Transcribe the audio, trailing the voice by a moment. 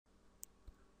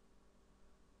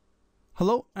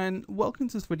Hello and welcome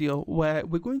to this video where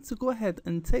we're going to go ahead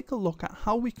and take a look at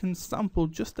how we can sample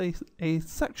just a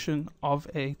section of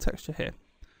a texture here.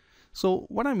 So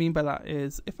what I mean by that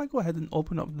is if I go ahead and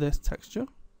open up this texture,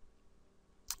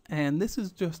 and this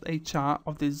is just a chart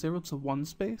of the 0 to 1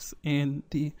 space in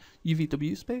the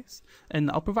UVW space,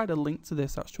 and I'll provide a link to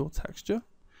this actual texture.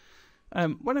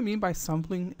 What I mean by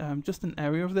sampling just an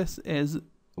area of this is,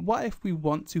 what if we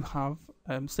want to have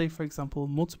say for example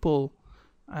multiple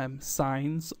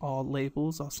signs or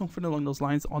labels or something along those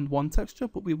lines on one texture,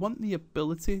 but we want the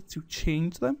ability to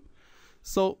change them.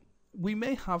 So we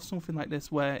may have something like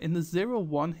this where in the 0,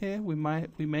 1 here we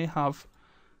may have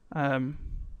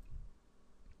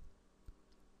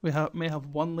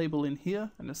one label in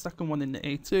here, and the second one in the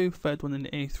A2, third one in the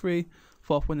A3,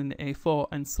 fourth one in the A4,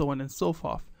 and so on and so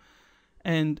forth.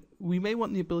 And we may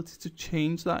want the ability to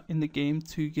change that in the game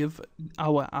to give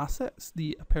our assets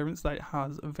the appearance that it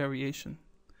has a variation.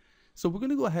 So we're going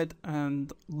to go ahead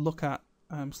and look at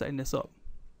setting this up.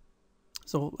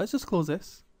 So let's just close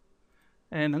this,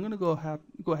 and I'm going to go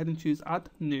ahead and choose add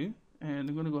new, and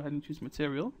I'm going to go ahead and choose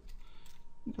material.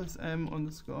 Place m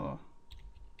underscore.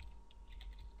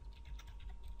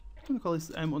 I'm going to call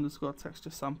this m underscore texture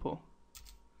sample.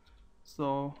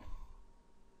 So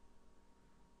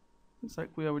it's like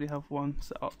we already have one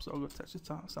set up, so I'll go texture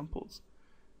samples.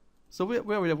 So we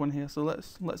already have one here, so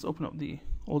let's open up the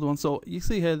older one. So you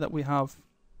see here that we have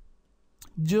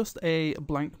just a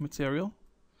blank material.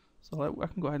 So I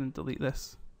can go ahead and delete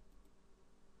this.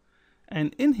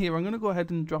 And in here, I'm going to go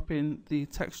ahead and drop in the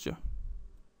texture.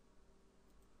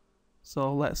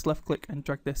 So let's left click and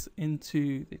drag this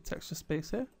into the texture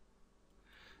space here.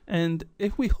 And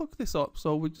if we hook this up,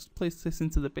 so we just place this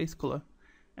into the base color,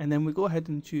 and then we go ahead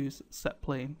and choose set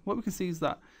plane. What we can see is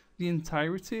that the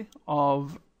entirety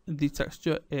of the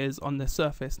texture is on the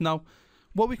surface. Now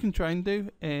what we can try and do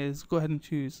is go ahead and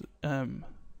choose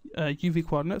UV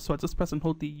coordinates. So I just press and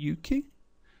hold the U key,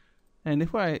 and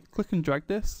if I click and drag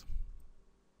this,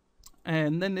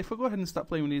 and then if I go ahead and start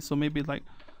playing with these, so maybe like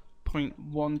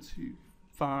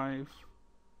 0.125,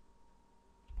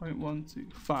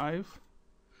 0.125,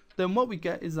 then what we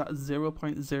get is that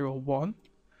 0.01.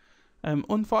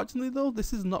 Unfortunately though,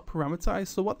 this is not parameterized,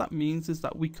 so what that means is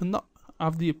that we cannot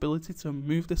have the ability to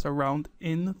move this around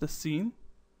in the scene.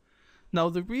 Now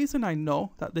the reason I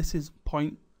know that this is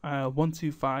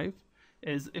 0.125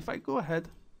 is if I go ahead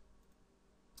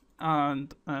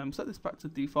and set this back to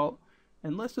default,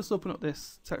 and let's just open up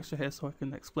this texture here so I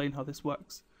can explain how this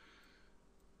works.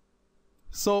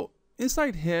 So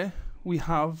inside here we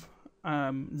have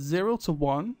 0 to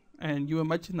 1, and you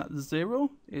imagine that 0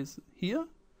 is here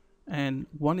and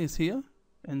 1 is here,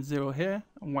 and 0 here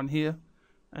and 1 here,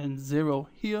 and 0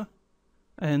 here,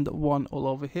 and 1 all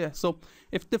over here. So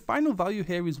if the final value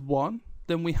here is 1,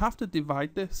 then we have to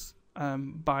divide this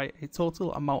by a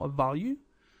total amount of value.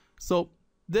 So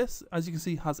this, as you can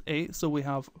see, has 8, so we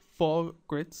have 4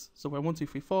 grids. So we're 1 2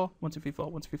 3 4, 1 2 3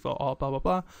 4, 1 2 3 4, all blah blah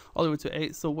blah, all the way to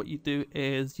 8. So what you do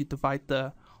is you divide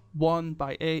the 1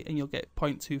 by 8 and you'll get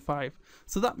 0.25.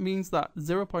 So that means that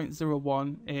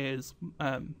 0.01 is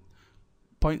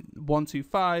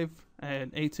 0.125,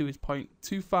 and A2 is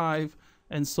 0.25,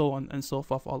 and so on and so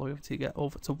forth, all the way to get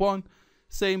over to 1.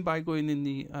 Same by going in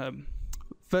the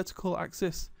vertical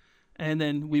axis, and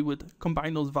then we would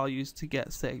combine those values to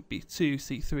get, say, B2,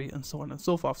 C3, and so on and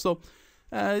so forth. So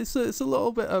it's a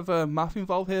little bit of math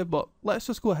involved here, but let's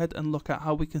just go ahead and look at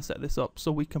how we can set this up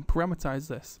so we can parameterize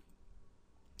this.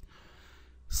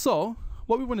 So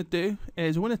what we want to do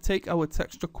is we want to take our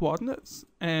texture coordinates,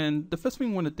 and the first thing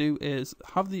we want to do is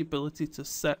have the ability to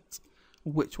set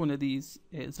which one of these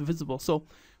is visible. So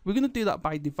we're going to do that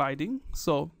by dividing.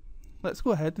 So let's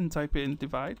go ahead and type in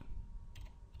divide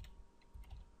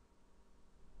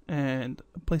and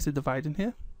place a divide in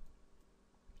here,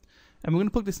 and we're going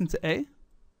to plug this into A.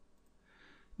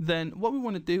 Then what we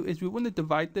want to do is we want to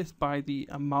divide this by the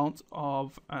amount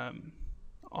of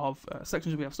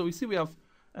sections we have. So we see we have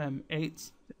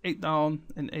 8 down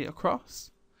and 8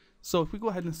 across. So if we go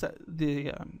ahead and set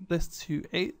the this to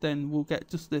 8, then we'll get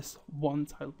just this one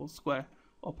tileable square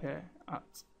up here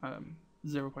at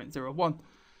 0.01.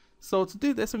 So to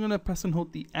do this, I'm going to press and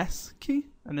hold the S key,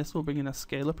 and this will bring in a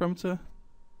scalar parameter,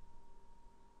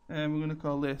 and we're going to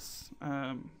call this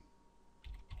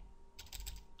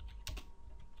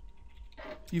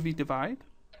UV divide,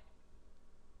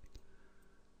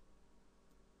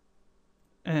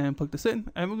 and plug this in,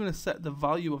 and we're going to set the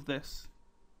value of this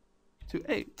to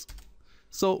 8.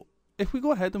 So if we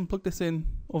go ahead and plug this in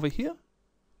over here,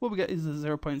 what we get is a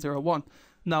 0.01.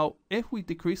 Now if we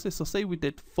decrease this, so say we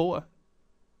did 4,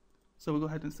 so we'll go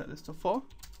ahead and set this to 4,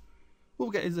 what we'll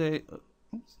get is a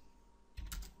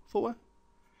 4,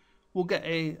 we'll get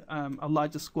a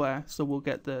larger square. So we'll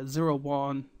get the 0,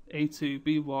 1, A2,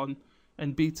 B1,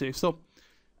 and B2. So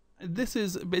this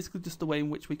is basically just the way in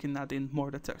which we can add in more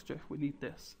of the texture if we need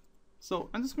this. So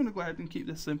I'm just going to go ahead and keep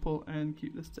this simple and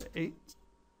keep this to 8.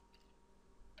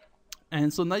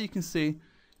 And so now you can see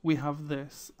we have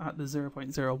this at the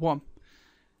 0.01.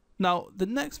 Now the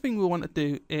next thing we want to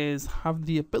do is have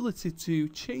the ability to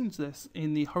change this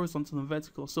in the horizontal and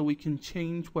vertical, so we can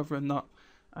change whether or not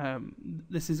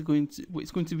it's going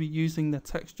to be using the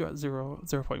texture at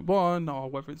 0.1, or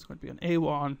whether it's going to be an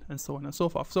A1, and so on and so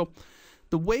forth. So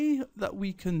the way that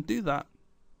we can do that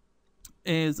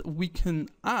is we can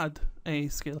add a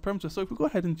scalar parameter. So if we go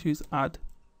ahead and choose add,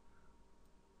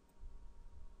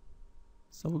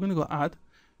 so we're going to go add,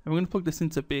 and we're going to plug this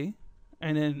into B,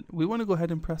 and then we want to go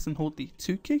ahead and press and hold the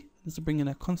 2 key. This will bring in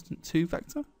a constant 2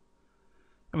 vector,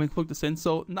 and we can plug this in.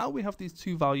 So now we have these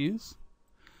 2 values,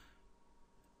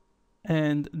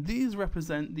 and these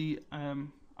represent the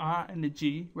R and the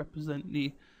G represent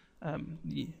the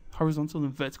horizontal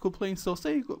and vertical plane. So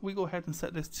say we go ahead and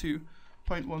set this to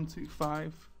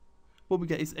 0.125, what we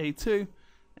get is A2,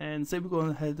 and say we go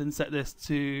ahead and set this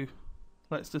to,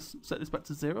 let's just set this back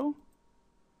to 0,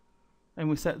 and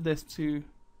we set this to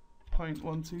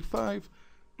 0.125,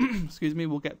 excuse me,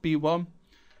 we'll get B1.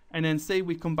 And then say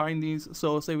we combine these,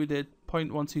 so say we did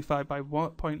 0.125 by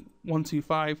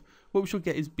 0.125, what we should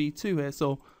get is B2 here.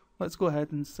 So let's go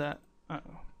ahead and set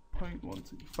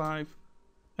 0.125,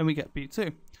 and we get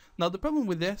B2. Now the problem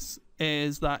with this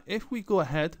is that if we go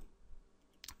ahead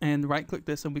and right click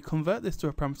this and we convert this to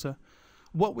a parameter,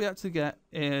 what we actually get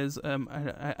is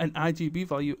an RGB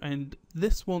value, and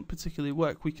this won't particularly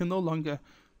work. We can no longer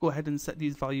go ahead and set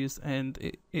these values, and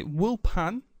it will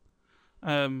pan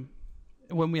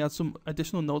when we add some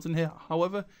additional nodes in here.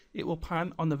 However, it will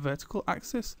pan on the vertical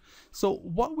axis. So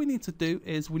what we need to do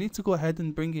is we need to go ahead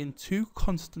and bring in 2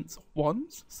 constant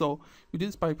 1s. So we do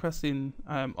this by pressing,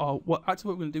 what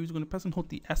we're going to do is we're going to press and hold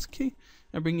the S key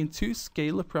and bring in 2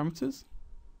 scalar parameters.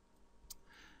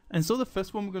 And so the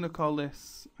first one, we're going to call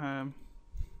this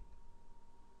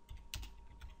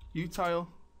U tile,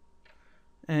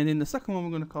 and in the second one we're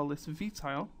going to call this V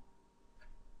tile.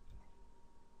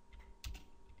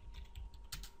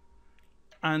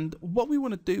 And what we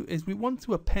want to do is we want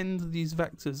to append these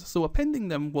vectors. So appending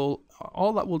them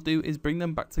all that will do is bring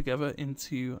them back together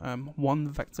into one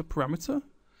vector parameter,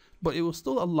 but it will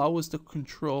still allow us to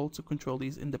control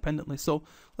these independently. So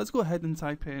let's go ahead and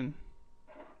type in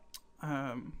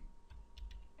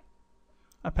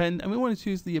append, and we want to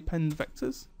choose the append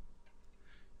vectors,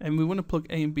 and we want to plug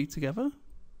A and B together.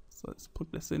 So let's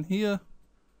plug this in here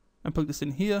and plug this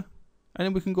in here, and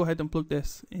then we can go ahead and plug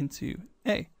this into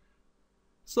A.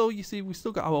 So you see we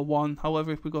still got our 1.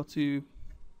 However, if we go to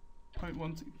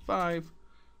 0.125,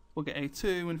 we'll get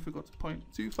A2, and if we go to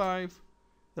 0.25,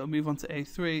 it'll move on to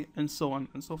A3, and so on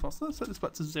and so forth. So let's set this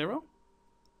back to 0,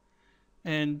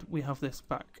 and we have this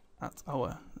back at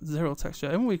our 0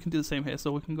 texture. And we can do the same here.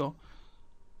 So we can go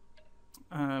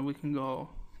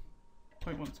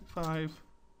 0.125,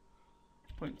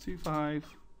 0.25,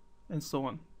 and so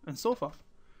on and so forth.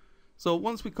 So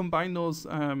once we combine those,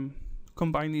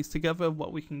 combine these together,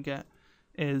 what we can get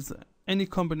is any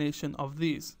combination of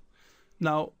these.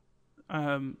 Now,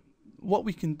 what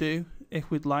we can do if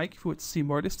we'd like, if we were to see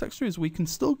more of this texture, is we can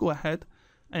still go ahead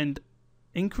and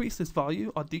increase this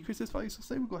value or decrease this value. So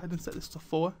say we go ahead and set this to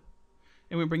 4,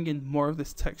 and we bring in more of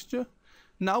this texture.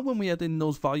 Now when we add in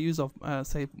those values of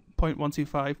say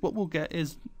 0.125, what we'll get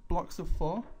is blocks of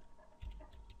 4.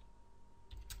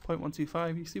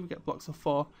 0.125, you see we get blocks of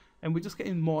 4, and we're just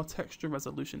getting more texture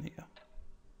resolution here.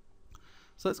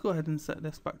 So let's go ahead and set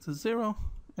this back to 0,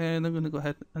 and I'm going to go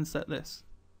ahead and set this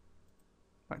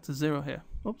back to 0 here.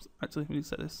 Oops, actually we need to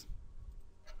set this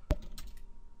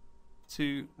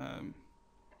to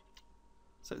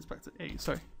set this back to 8,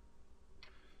 sorry.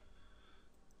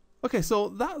 Okay, so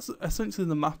that's essentially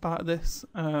the math part of this.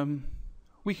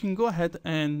 We can go ahead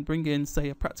and bring in, say,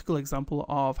 a practical example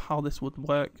of how this would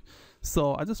work.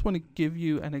 So I just want to give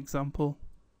you an example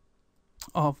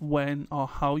of when or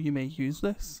how you may use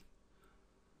this.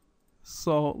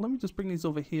 So let me just bring these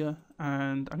over here,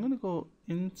 and I'm going to go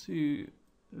into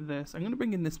this. I'm going to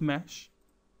bring in this mesh,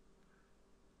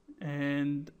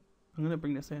 and I'm going to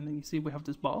bring this in, and you see we have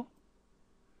this ball.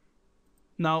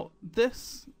 Now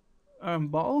this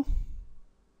bottle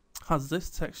has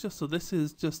this texture, so this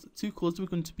is just 2 colors we're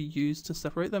going to be used to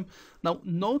separate them. Now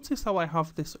notice how I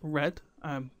have this red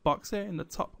box here in the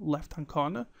top left hand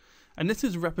corner, and this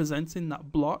is representing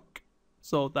that block,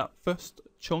 so that first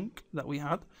chunk that we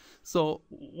had. So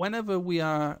whenever we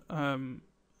are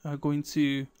going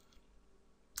to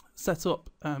set up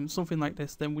something like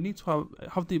this, then we need to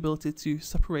have the ability to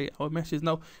separate our meshes.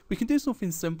 Now we can do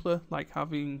something simpler, like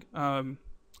having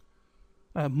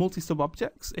multi-sub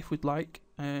objects if we'd like,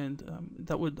 and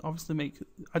that would obviously make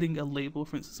adding a label,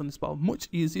 for instance, on this bar much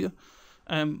easier.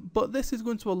 But this is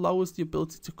going to allow us the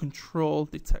ability to control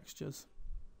the textures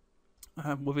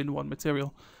within one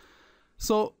material.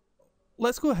 So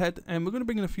let's go ahead and we're going to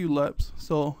bring in a few lerps.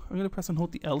 So I'm going to press and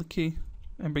hold the L key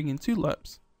and bring in 2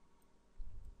 lerps.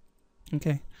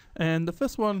 Okay, and the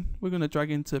first one we're going to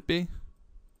drag into B,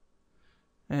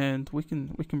 and we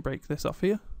can break this off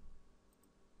here,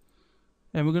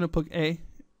 and we're going to plug A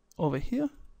over here.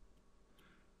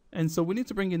 And so we need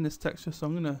to bring in this texture, so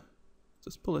I'm going to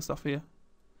just pull this off here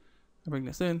and bring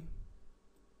this in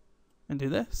and do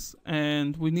this,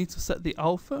 and we need to set the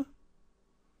alpha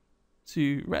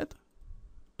to red,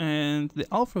 and the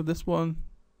alpha of this one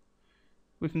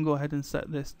we can go ahead and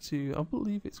set this to, I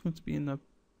believe it's going to be in the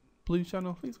blue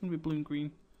channel. I think it's going to be blue and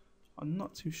green, I'm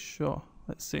not too sure.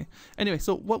 Let's see. Anyway,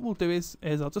 so what we'll do is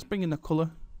I'll just bring in the color,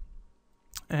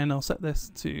 and I'll set this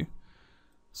to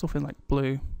something like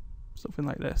blue, something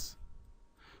like this,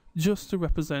 just to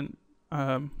represent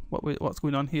what's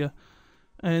going on here.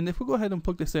 And if we go ahead and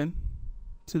plug this in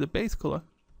to the base color,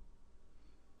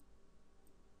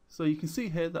 so you can see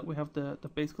here that we have the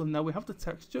base color. Now we have the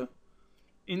texture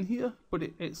in here, but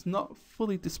it's not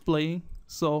fully displaying.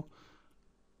 So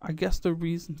I guess the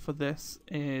reason for this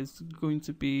is going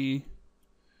to be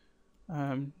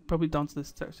probably down to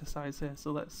this texture size here.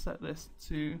 So let's set this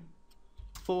to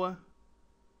 4.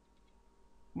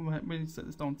 We might maybe set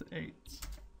this down to 8.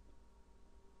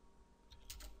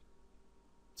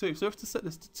 2. So we have to set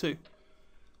this to 2.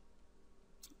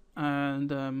 And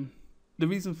the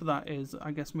reason for that is,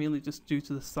 I guess, mainly just due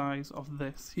to the size of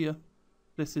this here.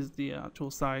 This is the actual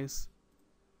size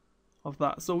of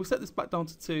that. So we set this back down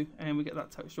to 2, and we get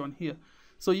that texture on here.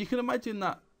 So you can imagine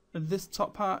that this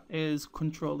top part is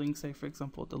controlling, say for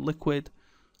example, the liquid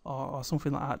or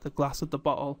something like that, the glass of the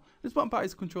bottle. This bottom part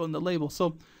is controlling the label.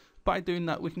 So by doing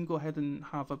that, we can go ahead and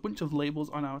have a bunch of labels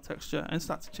on our texture and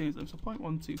start to change them. So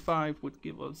 0.125 would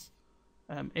give us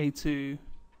A2,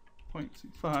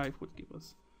 0.25 would give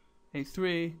us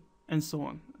A3, and so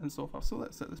on and so forth. So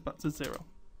let's set this back to 0.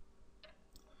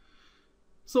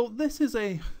 So this is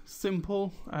a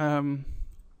simple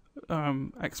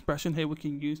expression here we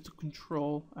can use to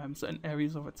control certain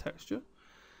areas of a texture.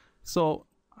 So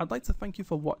I'd like to thank you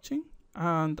for watching,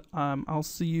 and I'll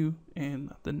see you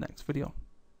in the next video.